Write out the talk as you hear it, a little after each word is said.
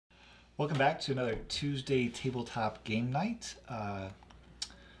Welcome back to another Tuesday tabletop game night.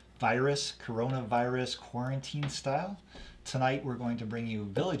 Coronavirus quarantine style. Tonight we're going to bring you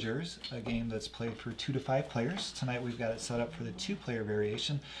Villagers, a game that's played for 2 to 5 players. Tonight we've got it set up for the 2-player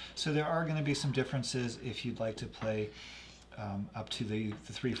variation, so there are going to be some differences if you'd like to play up to the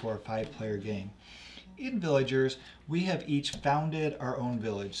 3, 4, or 5-player game. In Villagers, we have each founded our own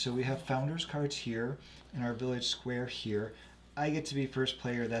village. So we have founders cards here and our village square here. I get to be first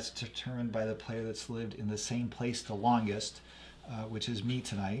player. That's determined by the player that's lived in the same place the longest, which is me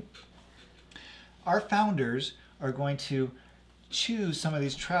tonight. Our founders are going to choose some of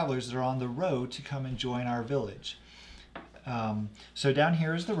these travelers that are on the road to come and join our village. So down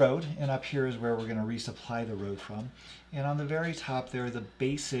here is the road, and up here is where we're going to resupply the road from. And on the very top there are the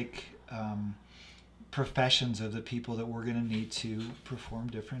basic professions of the people that we're going to need to perform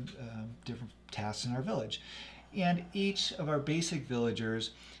different tasks in our village. And each of our basic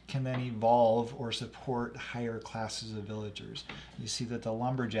villagers can then evolve or support higher classes of villagers. You see that the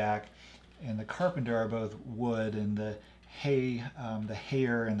lumberjack and the carpenter are both wood, and the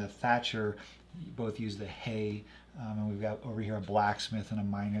hayer and the thatcher both use the hay. And we've got over here a blacksmith and a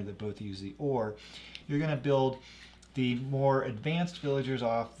miner that both use the ore. You're going to build the more advanced villagers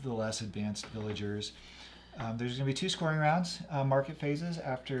off the less advanced villagers. There's going to be 2 scoring rounds, market phases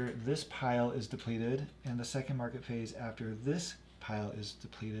after this pile is depleted, and the second market phase after this pile is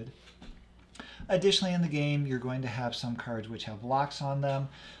depleted. Additionally, in the game, you're going to have some cards which have locks on them.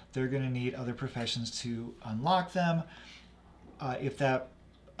 They're going to need other professions to unlock them. If that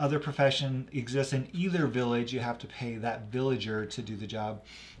other profession exists in either village, you have to pay that villager to do the job.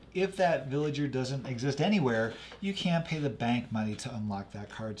 If that villager doesn't exist anywhere, you can pay the bank money to unlock that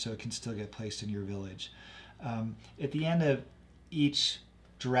card so it can still get placed in your village. At the end of each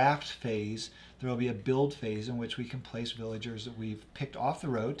draft phase, there will be a build phase in which we can place villagers that we've picked off the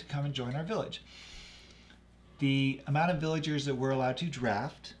road to come and join our village. The amount of villagers that we're allowed to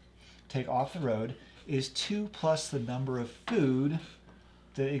draft, take off the road, is 2 plus the number of food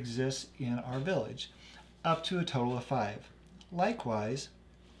that exists in our village, up to a total of 5. Likewise,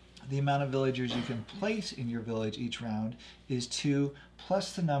 the amount of villagers you can place in your village each round is 2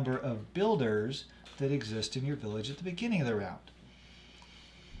 plus the number of builders that exist in your village at the beginning of the round.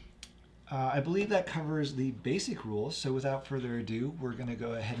 I believe that covers the basic rules, so without further ado, we're going to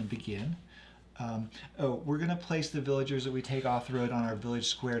go ahead and begin. We're going to place the villagers that we take off the road on our village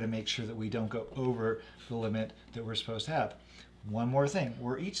square to make sure that we don't go over the limit that we're supposed to have. One more thing,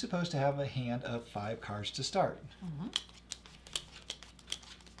 we're each supposed to have a hand of 5 cards to start.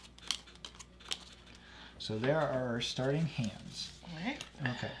 So there are our starting hands.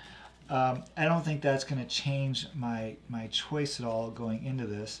 Okay. I don't think that's going to change my choice at all going into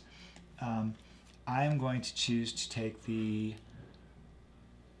this. I am going to choose to take the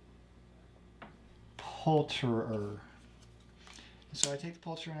Poulterer. So I take the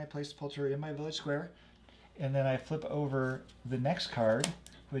Poulterer and I place the Poulterer in my village square, and then I flip over the next card,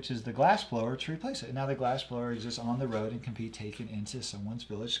 which is the Glassblower, to replace it. And now the Glassblower exists on the road and can be taken into someone's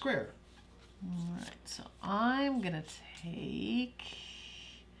village square. Alright, so I'm going to take...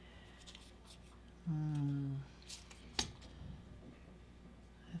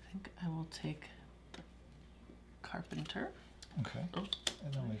 I think I will take the Carpenter. Okay. Oh,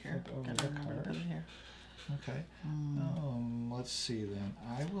 And then we flip over the card. Here. Okay. Let's see then.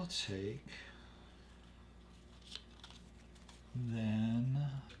 I will take... Then...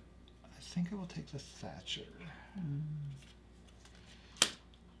 I think I will take the Thatcher.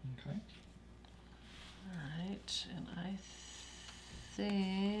 Okay. Alright, and I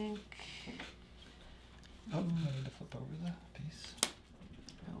think... Oh, I need to flip over the piece.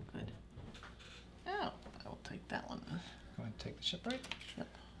 Oh, good. Oh, I will take that one then. Going to take the shipwright. Yep.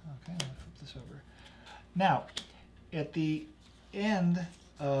 Okay, I'm going to flip this over. Now, at the end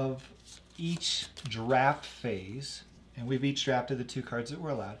of each draft phase, and we've each drafted the 2 cards that we're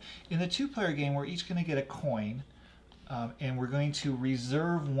allowed, in the 2-player game, we're each going to get a coin, and we're going to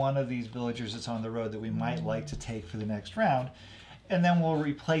reserve one of these villagers that's on the road that we might like to take for the next round, and then we'll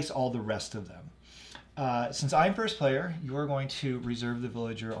replace all the rest of them. Since I'm first player, you're going to reserve the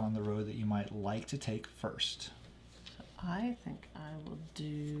villager on the road that you might like to take first. So I think I will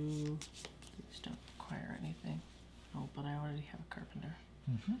do... These don't require anything. Oh, but I already have a Carpenter.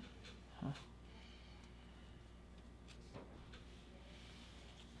 Huh.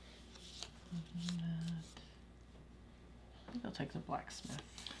 I think I'll take the Blacksmith.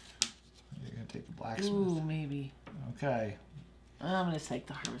 You're going to take the Blacksmith. Ooh, maybe. Okay. I'm going to take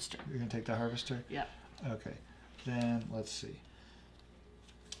the Harvester. You're going to take the Harvester? Yep. Okay. Then, let's see.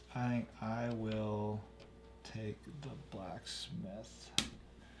 I think I will take the Blacksmith.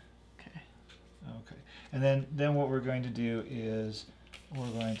 Okay. And then what we're going to do is we're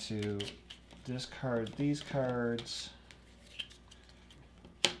going to discard these cards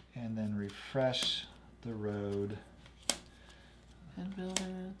and then refresh the road. And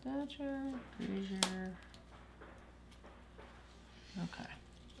builder, Thatcher, Grazier. Okay.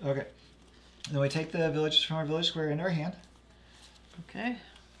 Okay. And then we take the villages from our village square into our hand. Okay.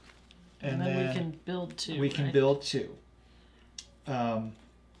 And then we then can build two. we can right? build two.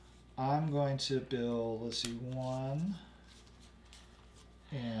 I'm going to build, let's see, 1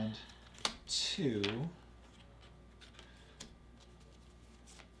 and 2.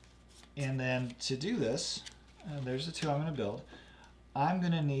 And then to do this, there's the 2 I'm going to build. I'm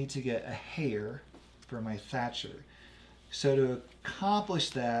going to need to get a hair for my Thatcher. So to accomplish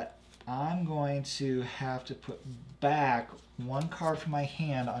that, I'm going to have to put back 1 card from my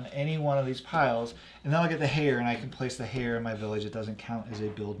hand on any one of these piles, and then I'll get the hair, and I can place the hair in my village. It doesn't count as a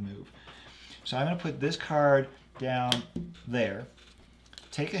build move. So I'm going to put this card down there,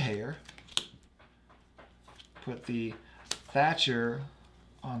 take a hair, put the Thatcher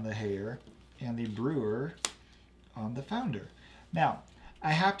on the hair, and the brewer on the founder. Now,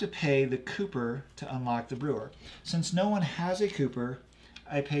 I have to pay the Cooper to unlock the brewer. Since no one has a Cooper,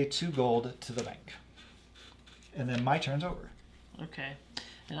 I pay 2 gold to the bank. And then my turn's over. Okay.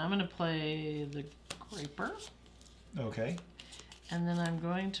 And I'm going to play the Graper. Okay. And then I'm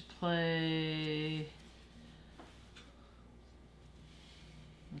going to play...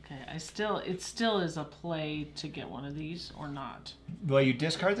 Okay, it still is a play to get one of these or not. Well, you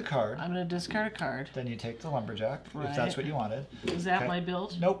discard the card. I'm going to discard a card. Then you take the lumberjack, if Right. that's what you wanted. Is that Okay. my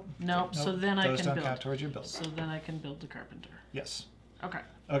build? Nope. Nope. So then I Those can don't build. count towards your build. So then I can build the carpenter. Yes. Okay.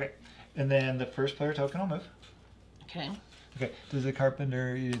 Okay. And then the first player token will move. Okay. Okay. Does the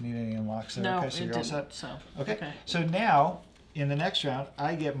carpenter, you didn't need any unlocks there? No, Okay, so it you're all didn't. set. So Okay. So now, in the next round,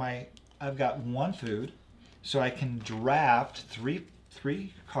 I've got 1 food, so I can draft three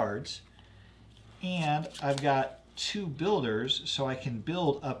cards, and I've got 2 builders, so I can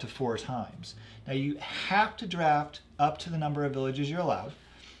build up to 4 times. Now you have to draft up to the number of villages you're allowed.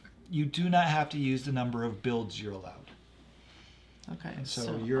 You do not have to use the number of builds you're allowed. Okay. And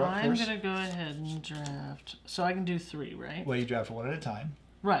so you're up I'm first. going to go ahead and draft. So I can do 3, right? Well, you draft 1 at a time.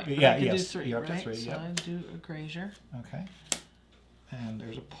 Right. But Yeah, I can do yes, 3, you're up to right? 3, So yep. I do a Grazier. Okay. And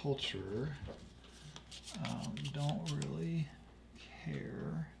there's a poulterer. Don't really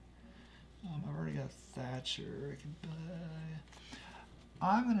care. I've already got Thatcher. I can buy.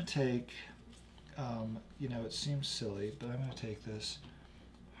 I'm going to take, you know, it seems silly, but I'm going to take this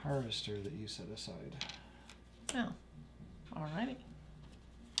harvester that you set aside. Oh. Alrighty.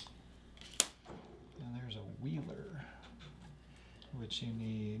 And there's a wheeler, which you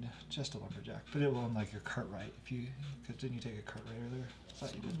need just a lumberjack, but it will unlike your Cartwright. Because didn't you take a Cartwright earlier? I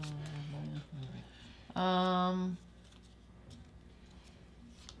thought you did.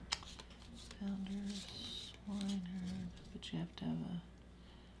 Founders, swineherd, but you have to have a...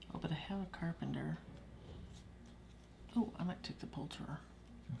 Oh, but I have a carpenter. Oh, I might take the poulterer.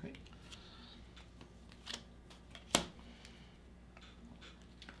 Okay.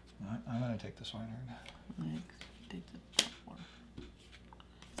 I'm going to take the swineherd. Take the top one.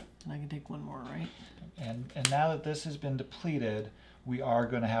 And I can take 1 more, right? And now that this has been depleted, we are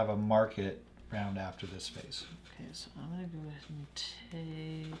going to have a market round after this phase. Okay, so I'm going to go ahead and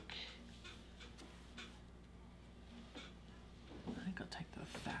take... I think I'll take the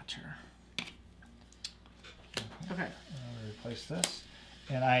Thatcher. Okay. And we'll replace this.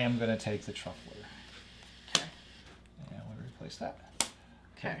 And I am going to take the truffler. Okay. And we'll replace that.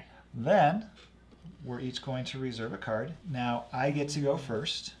 Okay. Then we're each going to reserve a card. Now I get to go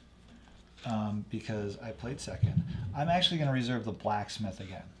first because I played second. I'm actually going to reserve the blacksmith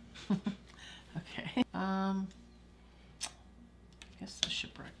again. Okay. I guess the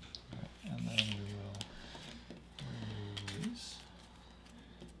shipwreck. And then we will remove these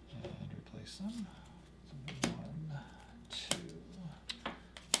and replace them. So 1, 2,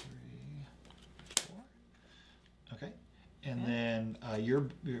 3, 4. Okay. And then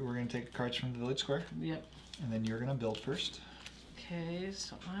we're going to take the cards from the village square. Yep. And then you're going to build first. Okay,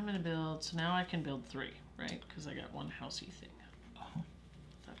 so I'm going to build, so now I can build 3, right? Because I got 1 housey thing.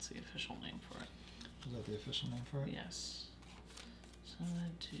 That's the official name for it. Is that the official name for it? Yes. So I'm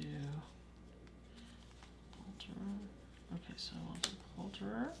going to do poulterer. Okay, so I want the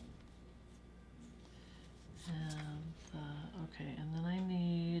poulterer. And okay, and then I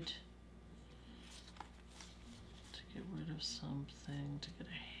need to get rid of something to get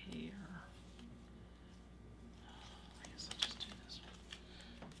a hair. I guess I'll just do this.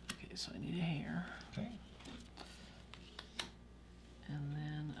 Okay, so I need a hair. Okay. And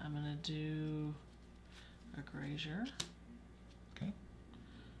then I'm gonna do Grazier. Okay.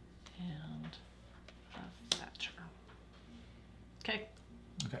 And a Thatcher. Okay.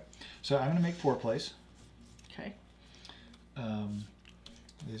 Okay. So I'm going to make 4 plays. Okay.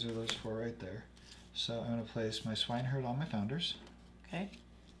 These are those 4 right there. So I'm going to place my Swineherd on my founders. Okay.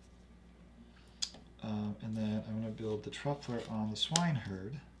 And then I'm going to build the Truffler on the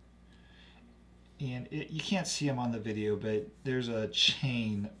Swineherd. And you can't see them on the video, but there's a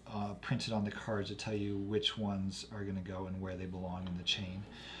chain printed on the cards to tell you which ones are going to go and where they belong in the chain.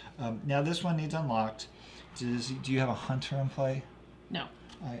 Now this one needs unlocked. Do you have a hunter in play? No.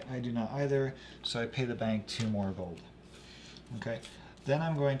 I do not either, so I pay the bank 2 more gold. Okay, then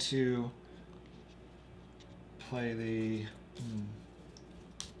I'm going to play the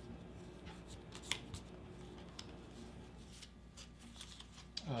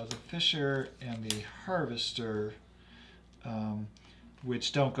Fisher and the Harvester,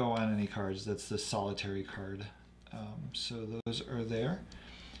 which don't go on any cards. That's the solitary card. So those are there.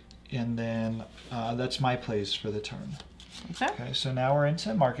 And then that's my plays for the turn. Okay. Okay, so now we're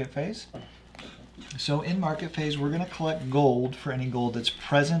into market phase. So in market phase, we're going to collect gold for any gold that's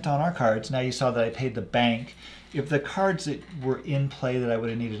present on our cards. Now you saw that I paid the bank. If the cards that were in play that I would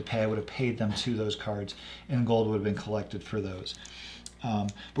have needed to pay, I would have paid them to those cards, and gold would have been collected for those.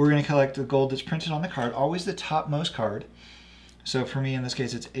 But we're going to collect the gold that's printed on the card, always the topmost card. So for me, in this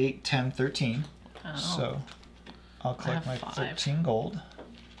case, it's 8, 10, 13. Oh. So I'll collect my 5. 13 gold.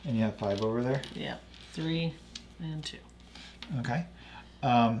 And you have 5 over there? Yeah. 3 and 2. Okay.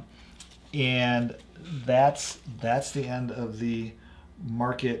 And that's the end of the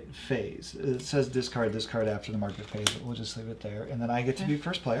market phase. It says discard this card after the market phase, but we'll just leave it there. And then I get to be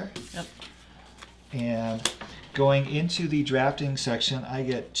first player. Yep. And going into the drafting section, I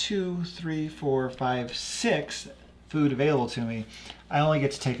get 2, 3, 4, 5, 6 food available to me. I only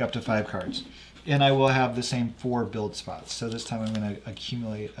get to take up to 5 cards. And I will have the same 4 build spots. So this time I'm going to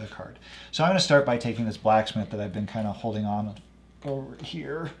accumulate a card. So I'm going to start by taking this blacksmith that I've been kind of holding on over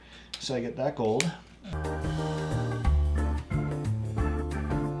here. So I get that gold.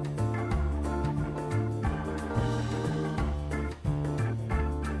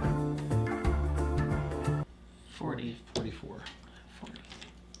 $40. 44. 40.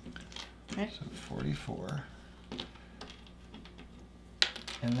 Okay. So 44.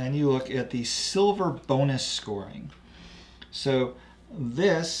 And then you look at the silver bonus scoring. So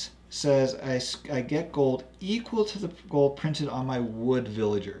this says I get gold equal to the gold printed on my wood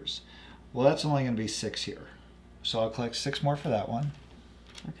villagers. Well, that's only going to be 6 here. So I'll collect 6 more for that one.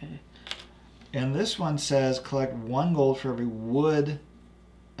 Okay. And this one says collect 1 gold for every wood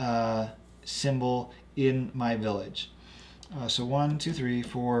symbol in my village. So 1, 2, 3,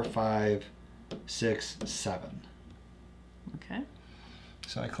 4, 5, 6, 7. Okay.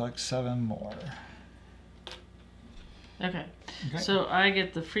 So I collect 7 more. Okay. Okay. So I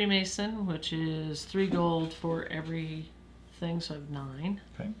get the Freemason, which is 3 gold for every thing, so I have 9.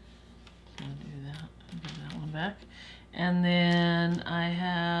 Okay. So I'll do that. I'll give that one back. And then I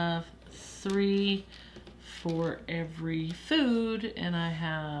have 3 for every food, and I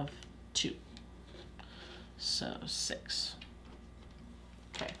have 2. So 6.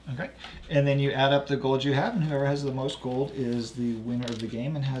 Okay. Okay. And then you add up the gold you have, and whoever has the most gold is the winner of the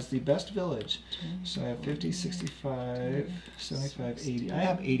game and has the best village. So I have 50, 65, 75, 80. I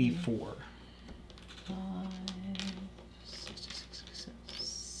have 84. 5, 66, 67.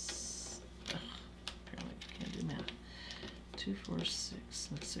 Ugh, apparently I can't do math. 2, 4, 6.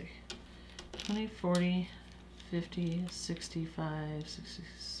 Let's see. 20, 40, 50, 65,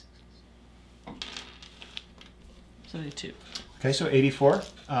 66, 72. Okay, so 84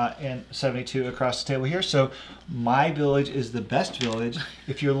 and 72 across the table here. So my village is the best village.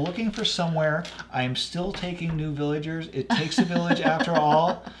 If you're looking for somewhere, I'm still taking new villagers. It takes a village after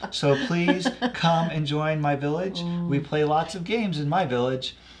all. So please come and join my village. We play lots of games in my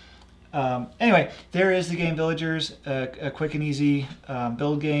village. Anyway, there is the game Villagers, a quick and easy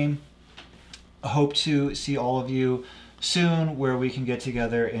build game. I hope to see all of you soon where we can get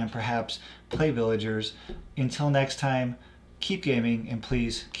together and perhaps play Villagers. Until next time, keep gaming and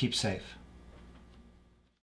please keep safe.